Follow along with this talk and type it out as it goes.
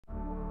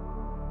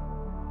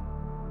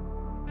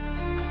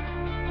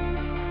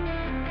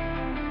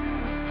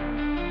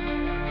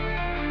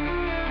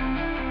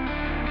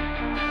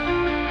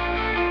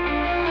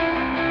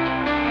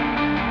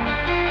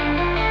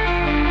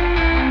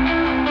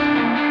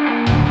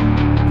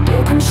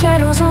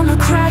shadows on the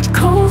cracked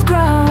cold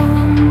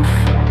ground.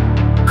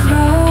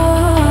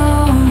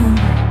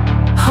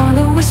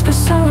 Hollow whisper,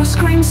 sorrow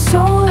screams so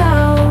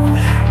loud.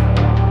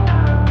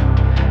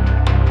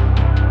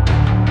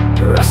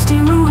 Rusty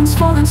ruins,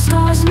 fallen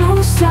stars,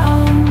 no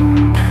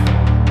sound.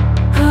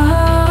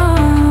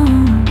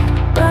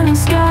 Burning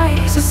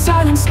skies, a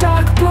silence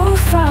dark,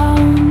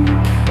 profound.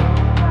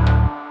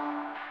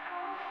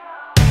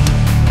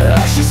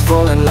 Ashes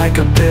falling like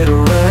a bitter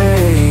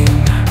rain.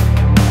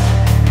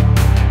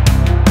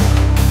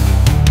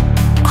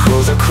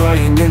 Crows are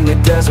crying in the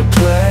desert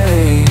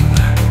plain.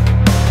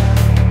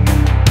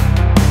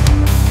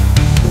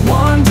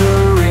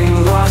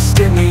 Wandering, lost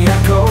in the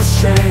echo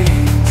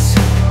shades.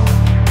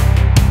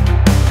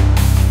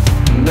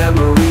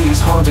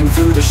 Memories haunting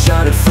through the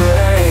shattered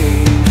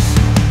frames.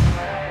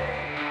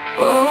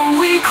 Oh,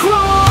 we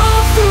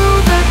crawl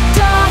through the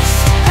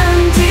dust and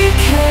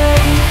decay.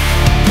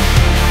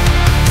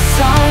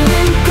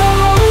 Silent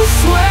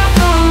ghosts where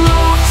the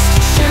lost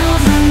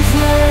children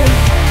play.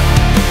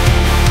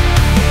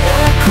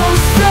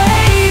 Echoes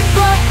fade,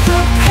 but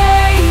the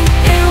pain,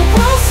 it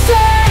will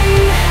stay.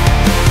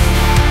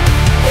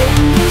 In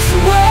this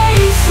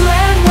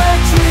wasteland where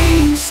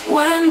dreams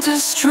went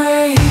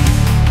astray.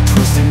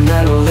 Twisted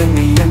metal in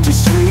the empty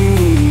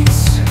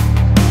streets.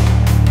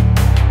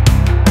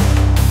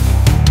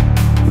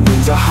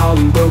 Winds are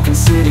howling, broken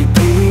city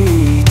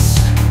beats.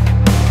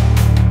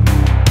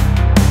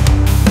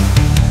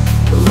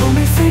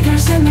 Lonely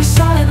figures in their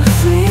silent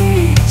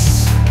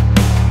fleets.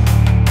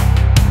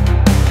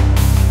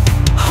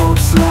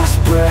 Hope's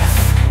last breath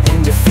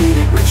in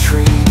defeated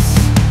retreats.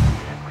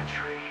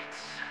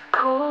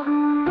 Cold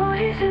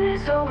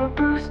noises over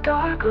Bruce's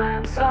dark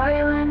land.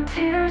 Silent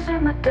tears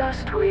in the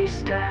dust we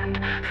stand.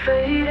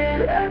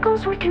 Faded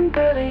echoes we can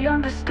barely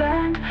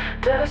understand.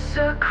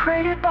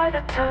 Desecrated by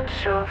the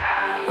touch of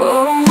hand.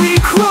 Oh, we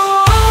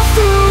crawl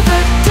through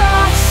the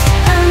dust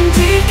and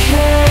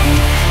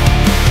decay.